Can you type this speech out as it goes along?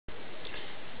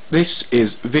This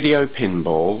is video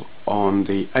pinball on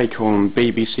the Acorn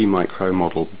BBC Micro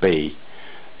Model B.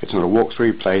 It's not a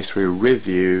walkthrough, playthrough,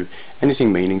 review,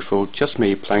 anything meaningful, just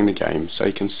me playing the game so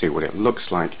you can see what it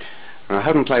looks like. And I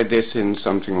haven't played this in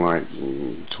something like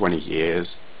 20 years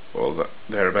or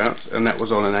thereabouts, and that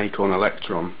was on an Acorn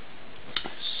Electron.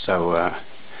 So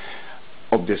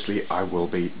obviously I will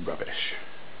be rubbish.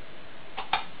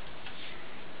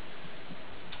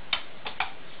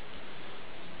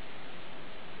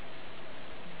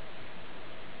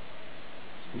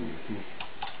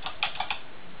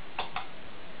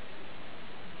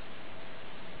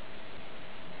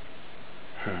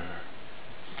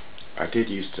 I did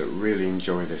used to really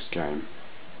enjoy this game.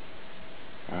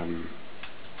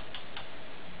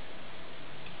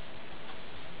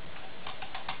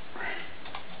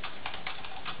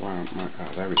 Wow,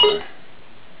 oh, there we go.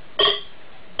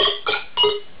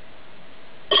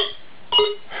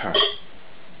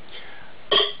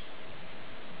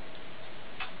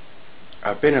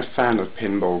 I've been a fan of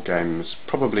pinball games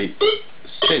probably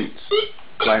since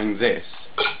playing this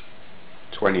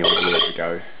 20 odd years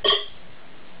ago.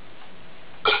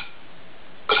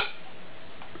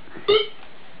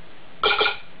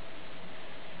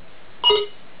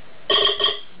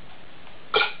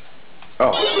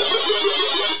 Oh,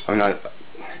 I mean,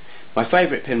 my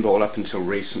favourite pinball up until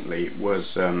recently was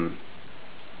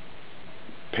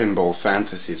Pinball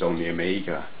Fantasies on the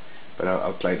Amiga, but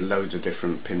I've played loads of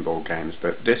different pinball games,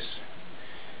 but this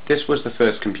was the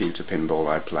first computer pinball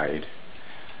I played.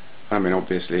 I mean,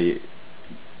 obviously,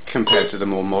 compared to the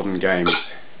more modern games,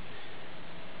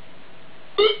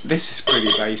 this is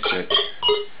pretty basic,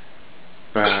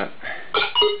 but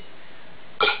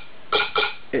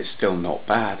it's still not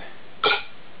bad.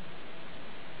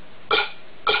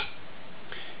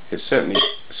 It certainly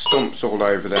stomps all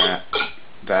over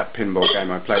that pinball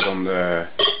game I played on the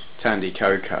Tandy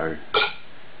Coco.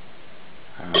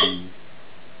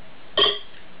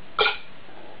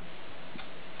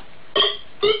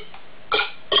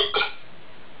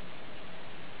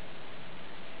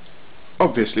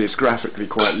 Obviously it's graphically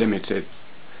quite limited,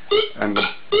 and the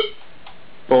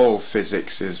ball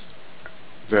physics is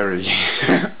very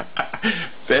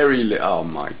oh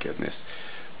my goodness,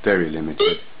 very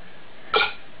limited.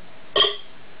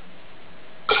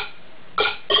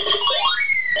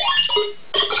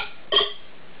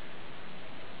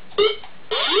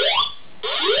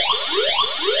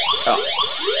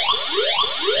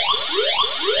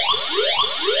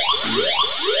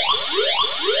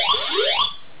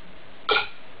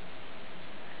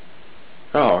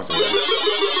 Oh,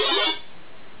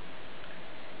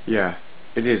 yeah,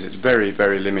 it is. It's very,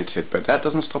 very limited, but that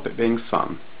doesn't stop it being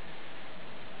fun.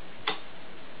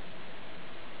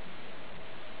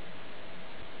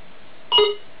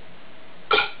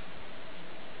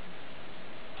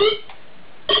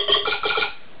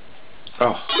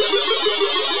 Oh,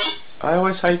 I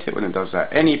always hate it when it does that.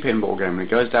 Any pinball game, when it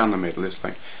goes down the middle, it's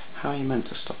like, how are you meant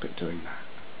to stop it doing that?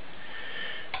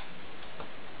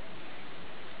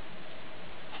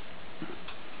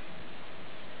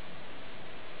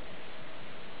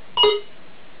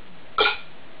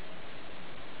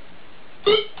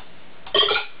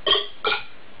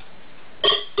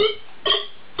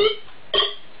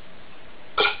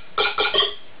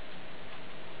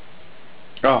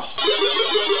 Oh,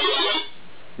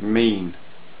 mean.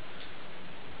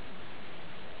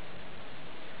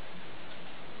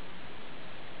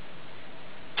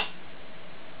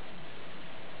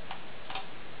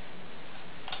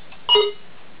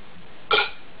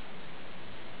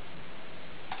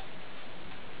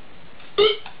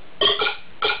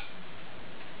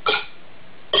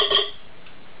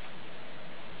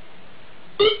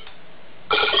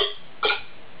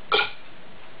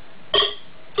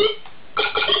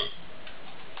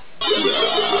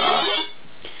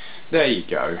 There you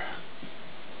go.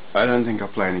 I don't think I'll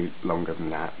play any longer than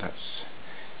that.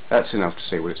 That's enough to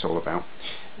see what it's all about.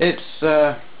 It's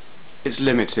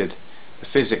limited. The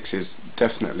physics is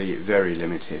definitely very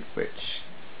limited, which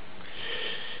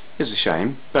is a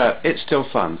shame, but it's still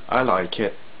fun. I like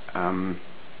it.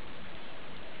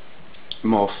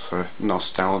 More for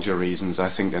nostalgia reasons,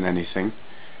 I think, than anything.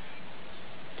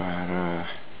 But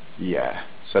yeah.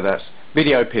 So that's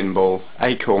Video Pinball,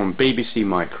 Acorn BBC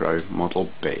Micro Model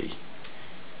B.